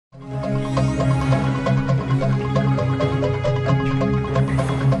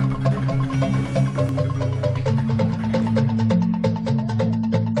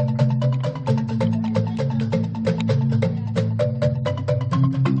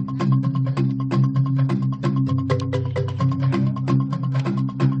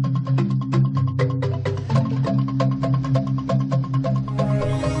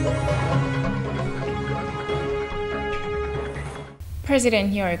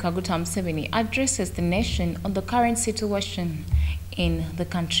President Yoweri Kaguta Museveni addresses the nation on the current situation in the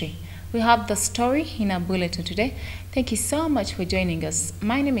country. We have the story in our bulletin today. Thank you so much for joining us.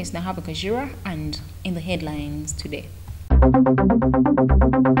 My name is Nahaba Kajura, and in the headlines today.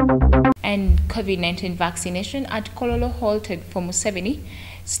 And COVID-19 vaccination at Kololo halted for Museveni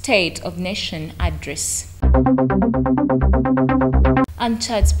State of Nation address. And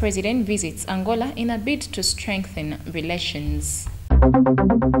Chad's president visits Angola in a bid to strengthen relations.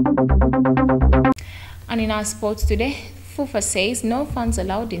 And in our sports today, FUFA says no fans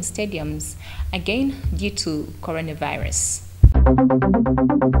allowed in stadiums again due to coronavirus.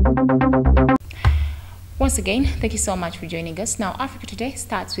 Once again, thank you so much for joining us. Now, Africa Today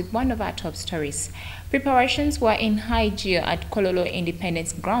starts with one of our top stories. Preparations were in high gear at Kololo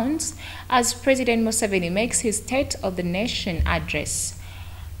Independence Grounds as President Museveni makes his State of the Nation address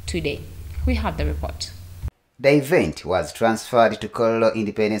today. We have the report. The event was transferred to Kololo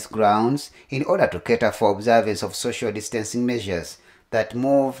Independence Grounds in order to cater for observance of social distancing measures. That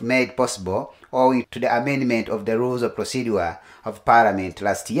move made possible owing to the amendment of the Rules of Procedure of Parliament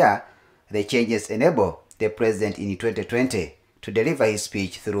last year. The changes enable the President in 2020 to deliver his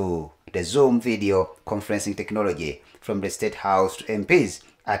speech through the Zoom video conferencing technology from the State House to MPs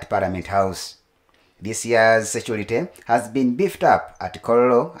at Parliament House. This year's security has been beefed up at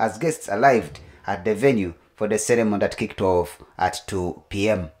Kololo as guests arrived at the venue for the ceremony that kicked off at 2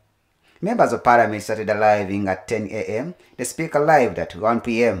 p.m. Members of Parliament started arriving at 10 a.m., the Speaker arrived at 1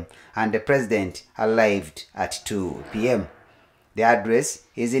 p.m., and the President arrived at 2 p.m. The address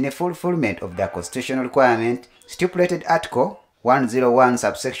is in a fulfillment of the constitutional requirement stipulated Article 101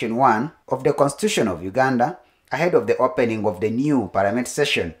 subsection 1 of the Constitution of Uganda ahead of the opening of the new Parliament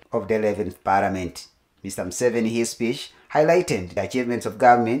session of the 11th Parliament. Mr. Museveni, in his speech, highlighted the achievements of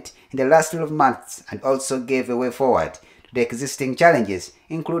government in the last 12 months and also gave a way forward to the existing challenges,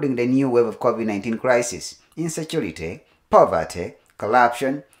 including the new wave of COVID-19 crisis, insecurity, poverty,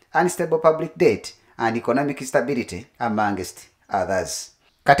 corruption, unstable public debt, and economic instability, amongst others.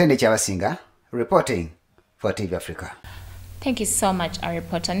 Katende Chawasinga, reporting for TV Africa. Thank you so much, our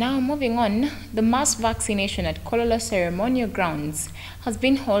reporter. Now, moving on, the mass vaccination at Kololo ceremonial grounds has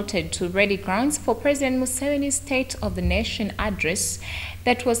been halted to ready grounds for President Museveni's State of the Nation address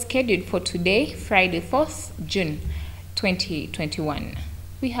that was scheduled for today, Friday, 4th June 2021.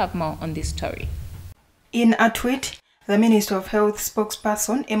 We have more on this story. In a tweet, the Minister of Health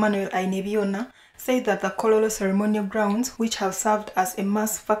spokesperson Emmanuel Ainebiona said that the Kololo ceremonial grounds, which have served as a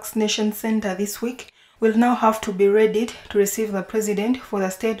mass vaccination center this week, will now have to be readied to receive the President for the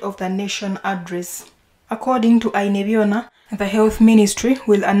State of the Nation address. According to Ainebiona, the Health Ministry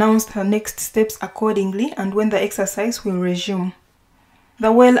will announce the next steps accordingly and when the exercise will resume.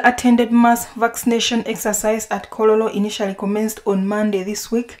 The well-attended mass vaccination exercise at Kololo initially commenced on Monday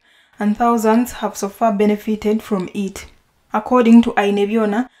this week, and thousands have so far benefited from it. According to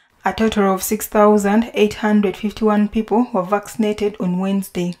Ainebiona, a total of 6,851 people were vaccinated on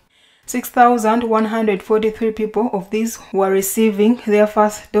Wednesday. 6,143 people of these were receiving their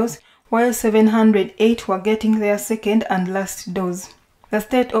first dose, while 708 were getting their second and last dose. The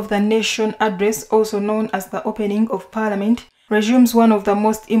State of the Nation address, also known as the opening of Parliament, resumes one of the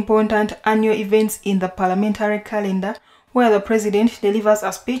most important annual events in the parliamentary calendar, where the President delivers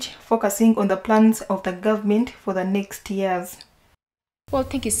a speech focusing on the plans of the government for the next years. Well,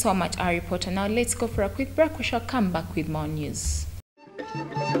 thank you so much, our reporter. Now let's go for a quick break. We shall come back with more news.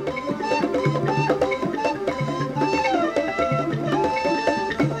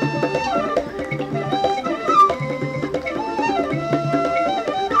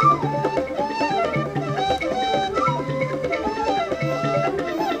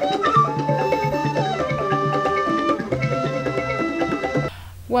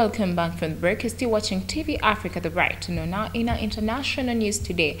 Welcome back from the break. You're still watching TV Africa, the right to know. Now, in our international news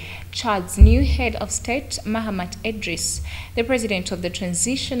today, Chad's new head of state, Mahamat Idris, the president of the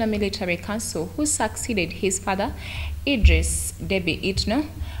Transitional Military Council, who succeeded his father, Idris Deby Itno,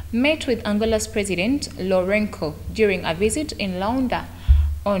 met with Angola's president, Lourenco, during a visit in Luanda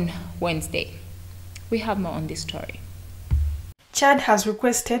on Wednesday. We have more on this story. Chad has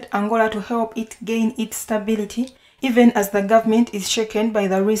requested Angola to help it gain its stability, even as the government is shaken by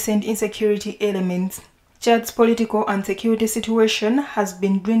the recent insecurity elements. Chad's political and security situation has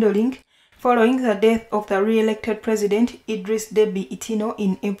been dwindling following the death of the re-elected president Idris Deby Itno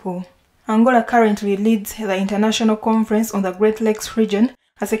in April. Angola currently leads the International Conference on the Great Lakes region,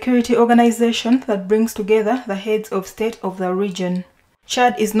 a security organization that brings together the heads of state of the region.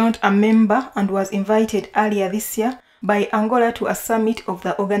 Chad is not a member and was invited earlier this year by Angola to a summit of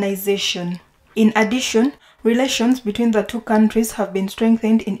the organization. In addition, Relations between the two countries have been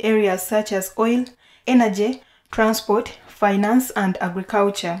strengthened in areas such as oil, energy, transport, finance, and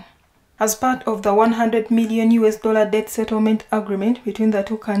agriculture. As part of the $100 million debt settlement agreement between the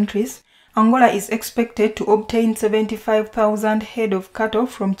two countries, Angola is expected to obtain 75,000 head of cattle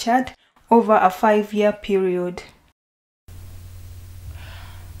from Chad over a 5-year period.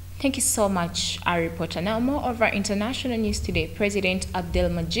 Thank you so much, our reporter. Now, more of our international news today. President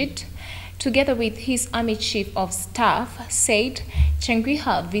Abdelmajid, together with his Army Chief of Staff, said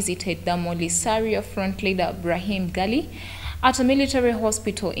Chenguiha visited the Polisario Front leader Brahim Ghali at a military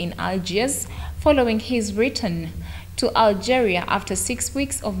hospital in Algiers following his return to Algeria after 6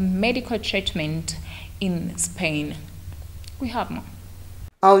 weeks of medical treatment in Spain. We have more.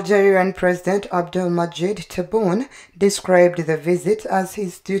 Algerian President Abdelmajid Tebboune described the visit as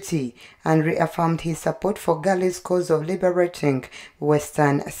his duty and reaffirmed his support for Ghali's cause of liberating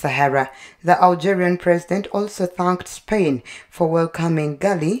Western Sahara. The Algerian president also thanked Spain for welcoming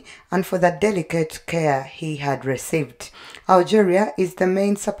Ghali and for the delicate care he had received. Algeria is the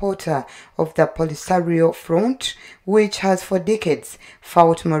main supporter of the Polisario Front, which has for decades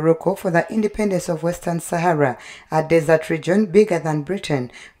fought Morocco for the independence of Western Sahara, a desert region bigger than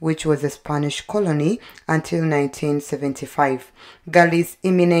Britain, which was a Spanish colony until 1975. Ghali's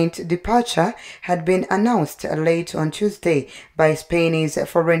imminent departure had been announced late on Tuesday by Spain's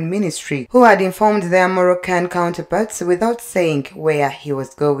foreign ministry, who had informed their Moroccan counterparts without saying where he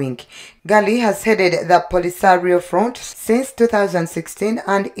was going. Ghali has headed the Polisario Front since 2016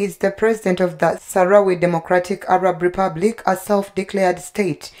 and is the president of the Sahrawi Democratic Arab Republic, a self-declared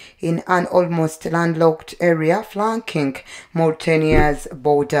state in an almost landlocked area flanking Mauritania's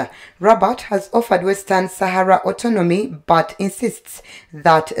border. Rabat has offered Western Sahara autonomy but insists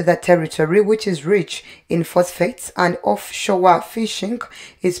that the territory, which is rich in phosphates and offshore fishing,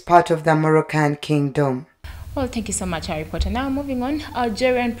 is part of the Moroccan kingdom. Well, thank you so much, our reporter. Now, moving on,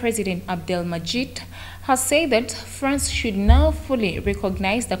 Algerian President Abdelmajid has said that France should now fully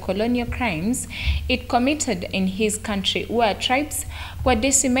recognize the colonial crimes it committed in his country, where tribes were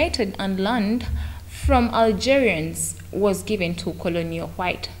decimated and land from Algerians was given to colonial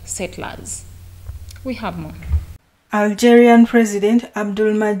white settlers. We have more. Algerian President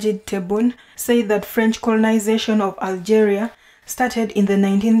Abdelmajid Tebboune said that French colonization of Algeria started in the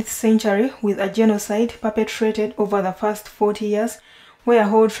 19th century with a genocide perpetrated over the first 40 years, where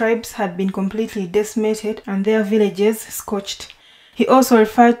whole tribes had been completely decimated and their villages scorched. He also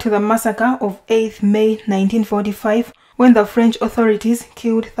referred to the massacre of 8th May 1945, when the French authorities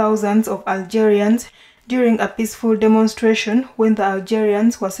killed thousands of Algerians during a peaceful demonstration when the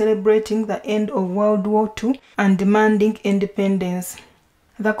Algerians were celebrating the end of World War II and demanding independence.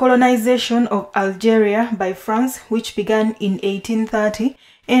 The colonization of Algeria by France, which began in 1830,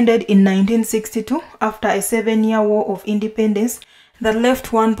 ended in 1962 after a 7-year war of independence that left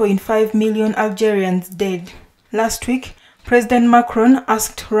 1.5 million Algerians dead. Last week, President Macron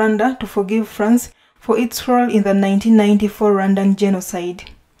asked Rwanda to forgive France for its role in the 1994 Rwandan genocide.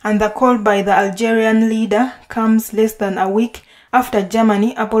 And the call by the Algerian leader comes less than a week after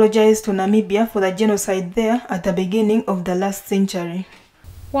Germany apologized to Namibia for the genocide there at the beginning of the last century.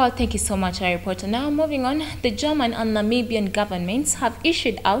 Well, thank you so much, our reporter. Now, moving on, the German and Namibian governments have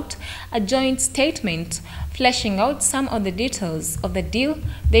issued out a joint statement fleshing out some of the details of the deal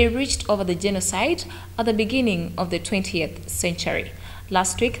they reached over the genocide at the beginning of the 20th century.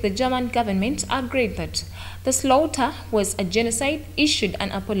 Last week, the German government agreed that the slaughter was a genocide, issued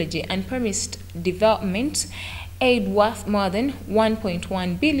an apology, and promised development aid worth more than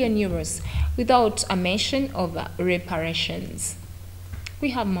 1.1 billion euros without a mention of reparations. We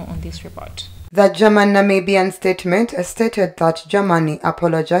have more on this report. The German-Namibian statement stated that Germany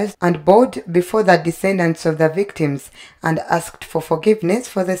apologized and bowed before the descendants of the victims and asked for forgiveness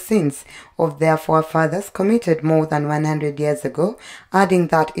for the sins of their forefathers committed more than 100 years ago, adding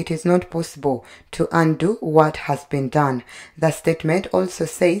that it is not possible to undo what has been done. The statement also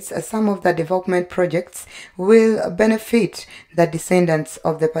says some of the development projects will benefit the descendants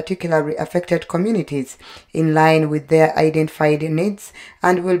of the particularly affected communities in line with their identified needs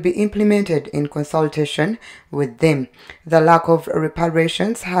and will be implemented in consultation with them. The lack of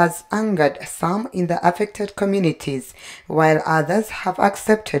reparations has angered some in the affected communities, while others have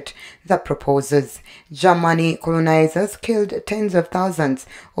accepted the proposals. Germany colonizers killed tens of thousands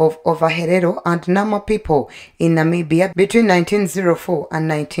of Ovaherero and Nama people in Namibia between 1904 and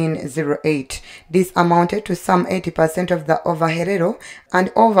 1908. This amounted to some 80% of the Ovaherero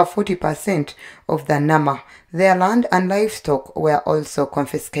and over 40% of the Nama. Their land and livestock were also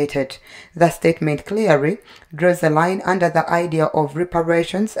confiscated. The statement clearly draws a line under the idea of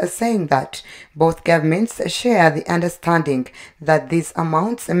reparations, saying that both governments share the understanding that these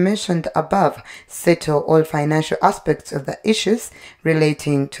amounts mentioned above settle all financial aspects of the issues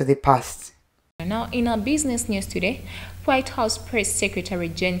relating to the past. Now, in our business news today, White House Press Secretary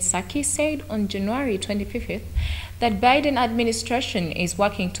Jen Psaki said on January 25th that Biden administration is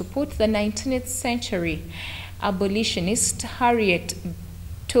working to put the 19th century abolitionist Harriet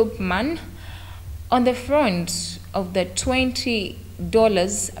Tubman on the front of the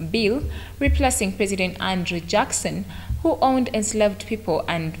 $20 bill, replacing President Andrew Jackson, who owned enslaved people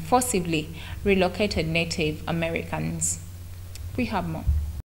and forcibly relocated Native Americans. We have more.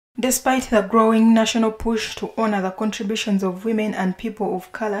 Despite the growing national push to honor the contributions of women and people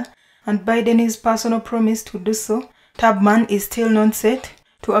of color, and Biden's personal promise to do so, Tubman is still not set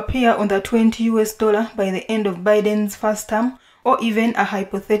to appear on the $20 by the end of Biden's first term or even a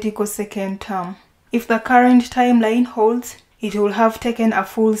hypothetical second term. If the current timeline holds, it will have taken a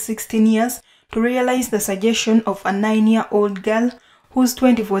full 16 years to realize the suggestion of a 9-year-old girl whose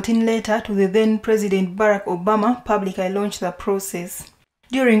 2014 letter to the then President Barack Obama publicly launched the process.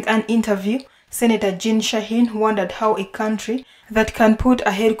 During an interview, Senator Jeanne Shaheen wondered how a country that can put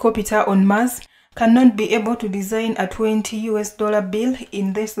a helicopter on Mars cannot be able to design a $20 bill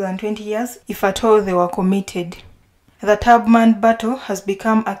in less than 20 years if at all they were committed. The Tubman battle has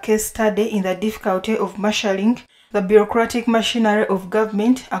become a case study in the difficulty of marshalling the bureaucratic machinery of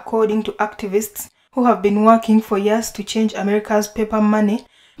government, according to activists who have been working for years to change America's paper money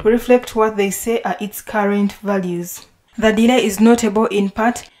to reflect what they say are its current values. The delay is notable in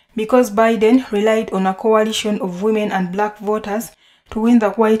part because Biden relied on a coalition of women and black voters to win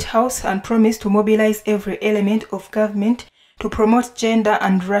the White House and promised to mobilize every element of government to promote gender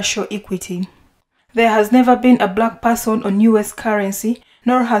and racial equity. There has never been a black person on US currency,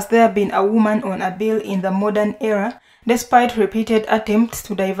 nor has there been a woman on a bill in the modern era, despite repeated attempts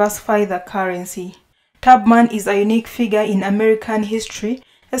to diversify the currency. Tubman is a unique figure in American history,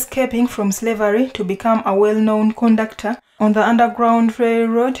 escaping from slavery to become a well-known conductor on the Underground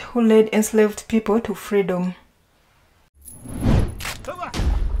Railroad who led enslaved people to freedom.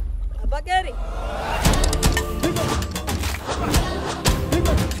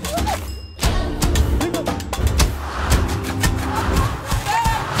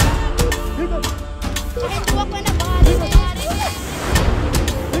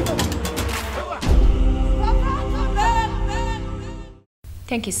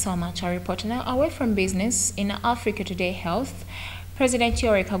 Thank you so much, our reporter. Now, away from business, in Africa Today Health, President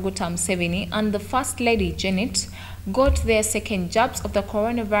Yoweri Kaguta Museveni and the First Lady Janet got their second jabs of the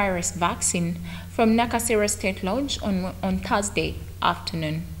coronavirus vaccine from Nakasero State Lodge on Thursday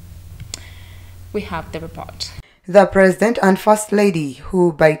afternoon. We have the report. The President and First Lady,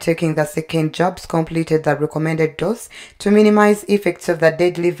 who by taking the second jabs completed the recommended dose to minimize effects of the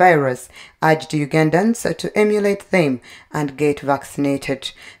deadly virus, urged Ugandans to emulate them and get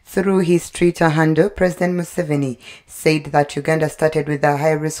vaccinated. Through his Twitter handle, President Museveni said that Uganda started with the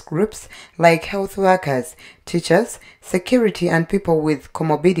high-risk groups like health workers, teachers, security and people with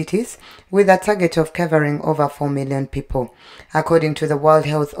comorbidities, with a target of covering over 4 million people. According to the World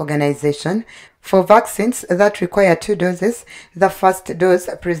Health Organization, for vaccines that require 2 doses, the first dose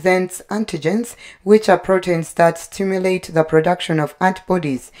presents antigens, which are proteins that stimulate the production of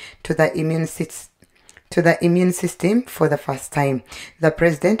antibodies to the immune system for the first time. The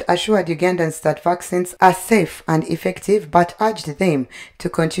president assured Ugandans that vaccines are safe and effective, but urged them to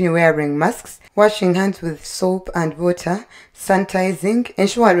continue wearing masks, washing hands with soap and water, sanitizing,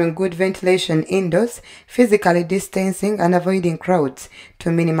 ensuring good ventilation indoors, physically distancing and avoiding crowds to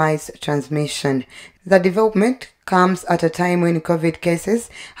minimize transmission. The development comes at a time when COVID cases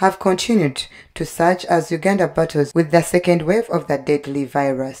have continued to surge as Uganda battles with the second wave of the deadly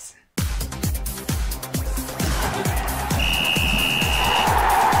virus.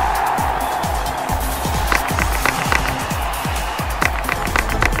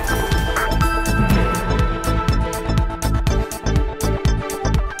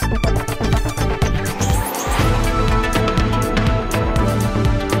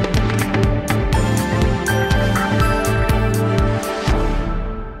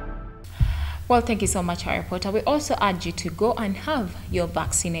 Well, thank you so much, our reporter. We also urge you to go and have your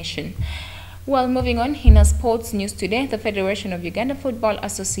vaccination. Well, moving on, in our sports news today, the Federation of Uganda Football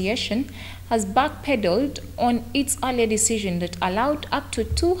Association has backpedaled on its earlier decision that allowed up to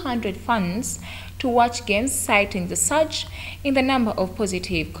 200 fans to watch games, citing the surge in the number of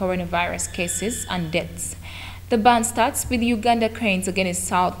positive coronavirus cases and deaths. The ban starts with Uganda Cranes against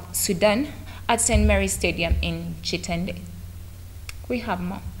South Sudan at St. Mary's Stadium in Chitende. We have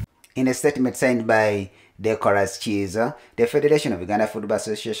more. In a statement signed by Decoras Chiza, the Federation of Uganda Football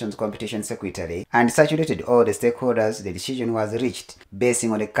Association's competition secretary, and saturated all the stakeholders, the decision was reached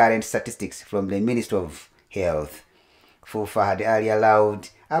basing on the current statistics from the Ministry of Health. FUFA had earlier allowed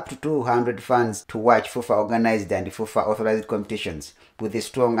up to 200 fans to watch FUFA organized and FUFA authorized competitions with the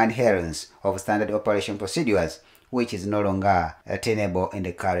strong adherence of standard operation procedures, which is no longer attainable in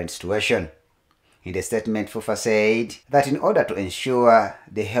the current situation. In the statement, FUFA said that in order to ensure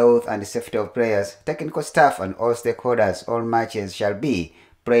the health and the safety of players, technical staff and all stakeholders, all matches shall be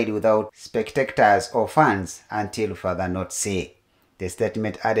played without spectators or fans until further notice. The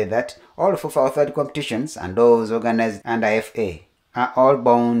statement added that all FUFA authorized competitions and those organized under FA are all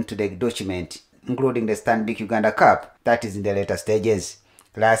bound to the document, including the Stanbic Uganda Cup that is in the later stages.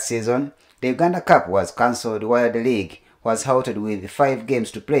 Last season, the Uganda Cup was cancelled while the league was halted with 5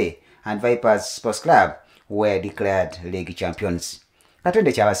 games to play, and Vipers Sports Club were declared league champions.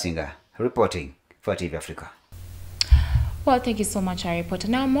 Katende Chabasinga reporting for TV Africa. Well, thank you so much, our reporter.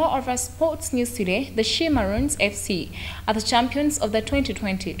 Now, more of our sports news today. The She Maroons FC are the champions of the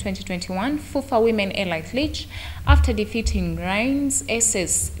 2020-2021 FUFA Women Elite League after defeating Rhines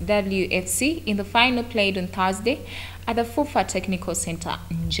SSWFC in the final played on Thursday at the FUFA Technical Center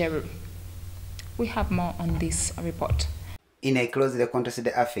in Jeru. We have more on this report. In a closely contested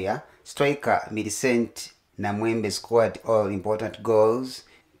affair, striker Millicent Namwembe scored all important goals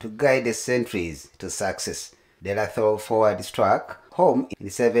to guide the Sentries to success. The lateral forward struck home in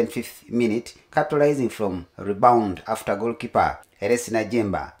the 75th minute, capitalizing from a rebound after goalkeeper Eresina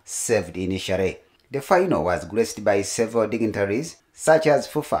Jemba saved initially. The final was graced by several dignitaries, such as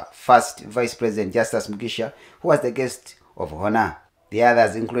FUFA First Vice President Justus Mugisha, who was the guest of honor. The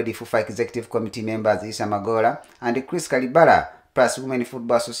others included FUFA Executive Committee members Isa Magola and Chris Kalibala, plus Women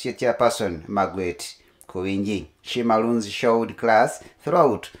Football Associate Chairperson Margaret Kowinji. She Maroons showed class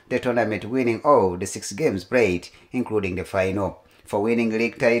throughout the tournament, winning all the 6 games played, including the final. For winning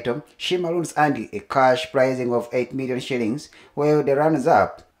league title, She Maroons earned a cash prizing of 8 million shillings, while the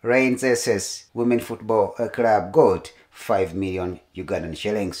runners-up, Rhines SS Women Football Club, got 5 million Ugandan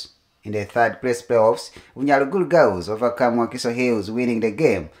shillings. In the third place playoffs, Unyalugulu Girls overcome Wakiso Hills, winning the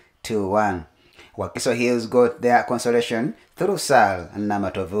game 2-1. Wakiso Hills got their consolation through Sal and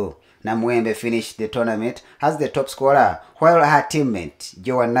Namatovu. Namwembe finished the tournament as the top scorer, while her teammate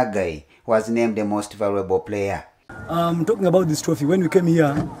Joan Nagai was named the most valuable player. Talking about this trophy, when we came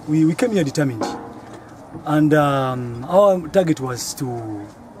here, we came here determined. And our target was to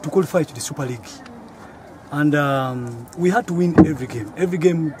qualify to the Super League. And we had to win every game. Every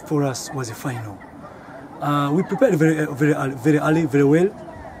game for us was a final. We prepared very early, very well,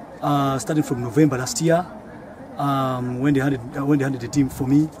 starting from November last year, when they handed the team for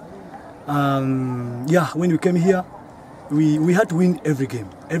me. When we came here, we had to win every game.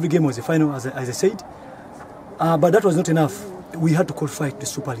 Every game was a final, as I said. But that was not enough. We had to qualify to the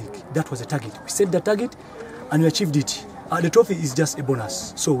Super League. That was the target. We set the target, and we achieved it. The trophy is just a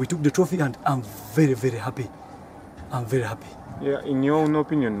bonus. So we took the trophy, and I'm very, very happy. I'm very happy. Yeah, in your own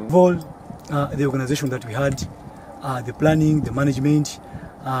opinion? Of all the organization that we had, the planning, the management,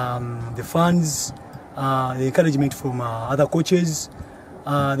 the funds, the encouragement from other coaches.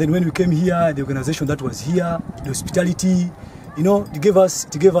 Then when we came here, the organization that was here, the hospitality, it gave us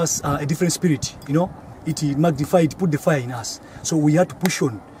a different spirit, It magnified, put the fire in us. So we had to push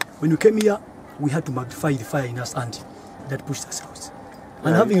on. When we came here, we had to magnify the fire in us, and that pushed us out.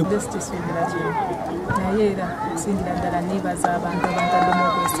 And having a kisinzo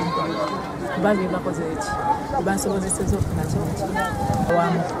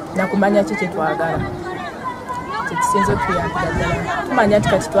tuyambira tumanya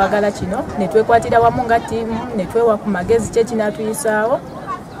tukati twagala kino netwekwatira wamu nga tiimu netwewa ku magezi kye kinatuyisaawo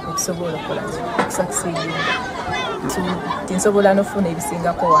okusobola okukola okusakisidinga tinsobola nofuna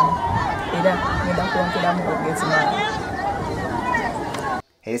ebisingako wano era ngenda kwongeramu obugezi mwange.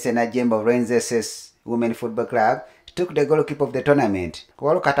 Elisena Jemba of Rhines SS Women Football Club took the goalkeeper of the tournament,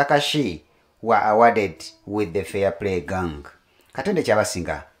 while Katakashi were awarded with the Fair Play Gang. Katende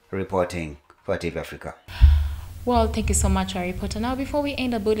Chabasinga reporting for TV Africa. Well, thank you so much, our reporter. Now, before we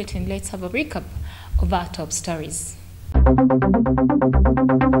end the bulletin, let's have a recap of our top stories.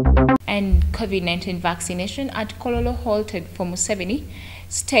 And COVID-19 vaccination at Kololo halted for Museveni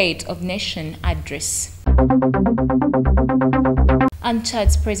State of Nation address. And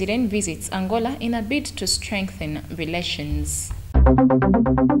Chad's president visits Angola in a bid to strengthen relations.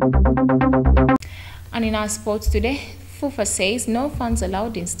 And in our sports today, FUFA says no fans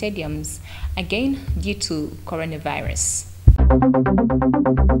allowed in stadiums, again due to coronavirus.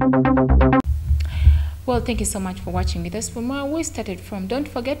 Well, thank you so much for watching with us. For more we started from, don't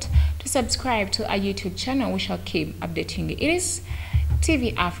forget to subscribe to our YouTube channel. We shall keep updating you. It is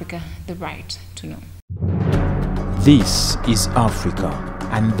TV Africa, the right to know. This is Africa,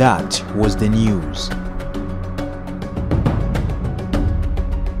 and that was the news.